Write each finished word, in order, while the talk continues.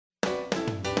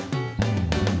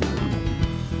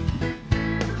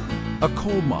A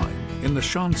coal mine in the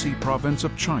Shanxi province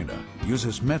of China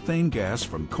uses methane gas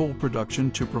from coal production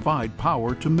to provide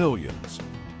power to millions.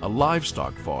 A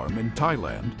livestock farm in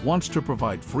Thailand wants to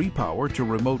provide free power to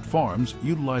remote farms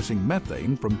utilizing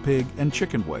methane from pig and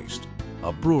chicken waste.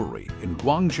 A brewery in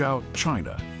Guangzhou,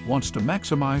 China wants to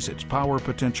maximize its power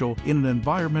potential in an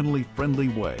environmentally friendly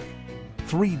way.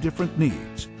 Three different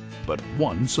needs, but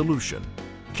one solution: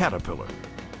 Caterpillar.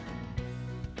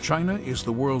 China is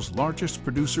the world's largest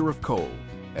producer of coal,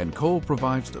 and coal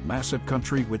provides the massive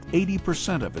country with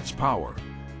 80% of its power.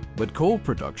 But coal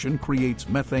production creates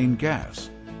methane gas.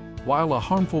 While a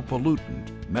harmful pollutant,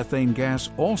 methane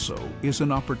gas also is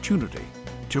an opportunity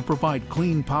to provide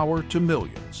clean power to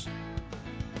millions.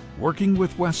 Working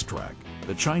with Westrack,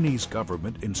 the Chinese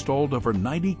government installed over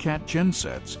 90 CAT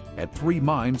gensets at 3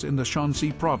 mines in the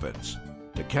Shanxi province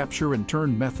to capture and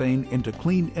turn methane into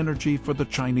clean energy for the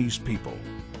Chinese people.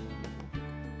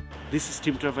 This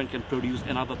steam turbine can produce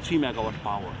another 3 megawatt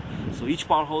power. So each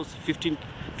powerhouse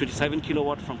 27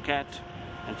 kilowatt from CAT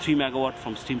and 3 megawatt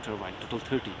from steam turbine, total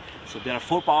 30. So there are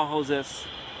 4 powerhouses,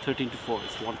 13 to 4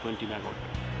 is 120 megawatt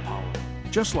power.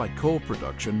 Just like coal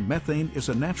production, methane is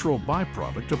a natural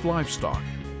byproduct of livestock.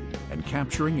 And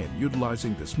capturing and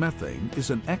utilizing this methane is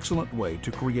an excellent way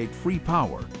to create free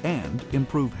power and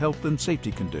improve health and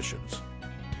safety conditions.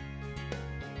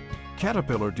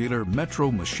 Caterpillar dealer Metro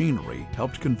Machinery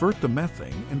helped convert the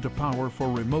methane into power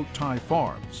for remote Thai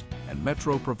farms, and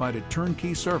Metro provided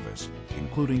turnkey service,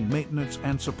 including maintenance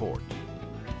and support.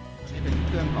 เป็นเ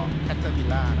ครื่องของ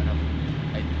Caterpillar นะครับ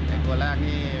ไอ้ตัวแรก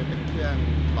นี่เป็นเครื่อง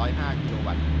105 กิโล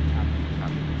วัตต์ครั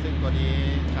บซึ่งตัวนี้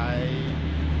ใช้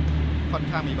ค่อน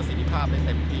ข้างมีประสิทธิภาพได้เ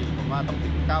ต็มที่ผมว่าต้องถึ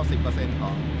ง 90% ข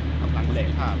องกำลังประสิท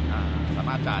ธิภาพสา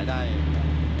มารถจ่ายได้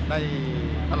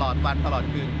ตลอดวันตลอด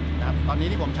คืนนะครับตอนนี้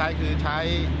ที่ผมใช้คือใช้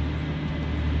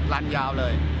รันยาวเล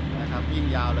ยนะครับวิ่ง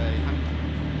ยาวเลยทั้ง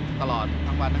ตลอด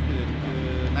ทั้งวันทั้งคืนคือ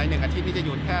ใน1 อาทิตย์นี้จะห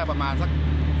ยุดแค่ประมาณสัก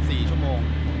4 ชั่วโมง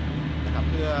นะครับ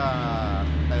เพื่อ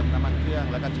เติมน้ำมันเครื่อง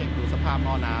แล้วก็เช็คดูสภาพห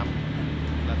ม้อน้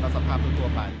ำแล้วก็สภาพทั่ว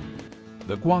ไป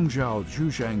The Guangzhou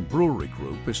Zhujiang Brewery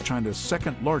Group is China's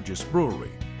second largest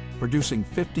brewery, producing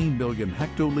 15 million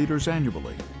hectoliters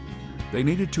annually. They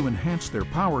needed to enhance their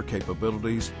power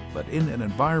capabilities, but in an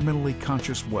environmentally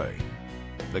conscious way.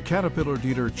 The Caterpillar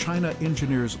dealer China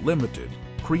Engineers Limited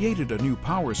created a new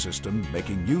power system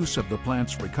making use of the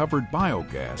plant's recovered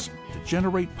biogas to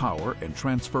generate power and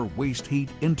transfer waste heat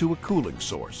into a cooling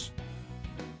source.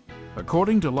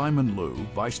 According to Lyman Liu,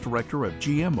 Vice Director of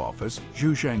GM Office,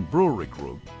 Zhujiang Brewery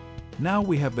Group, now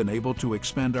we have been able to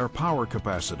expand our power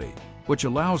capacity, which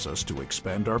allows us to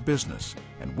expand our business,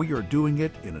 and we are doing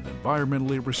it in an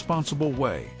environmentally responsible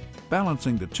way.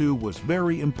 Balancing the two was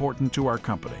very important to our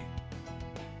company.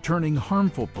 Turning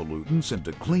harmful pollutants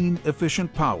into clean,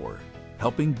 efficient power,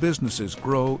 helping businesses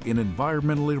grow in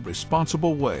environmentally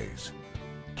responsible ways.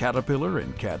 Caterpillar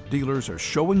and CAT dealers are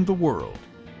showing the world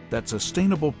that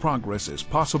sustainable progress is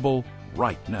possible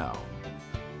right now.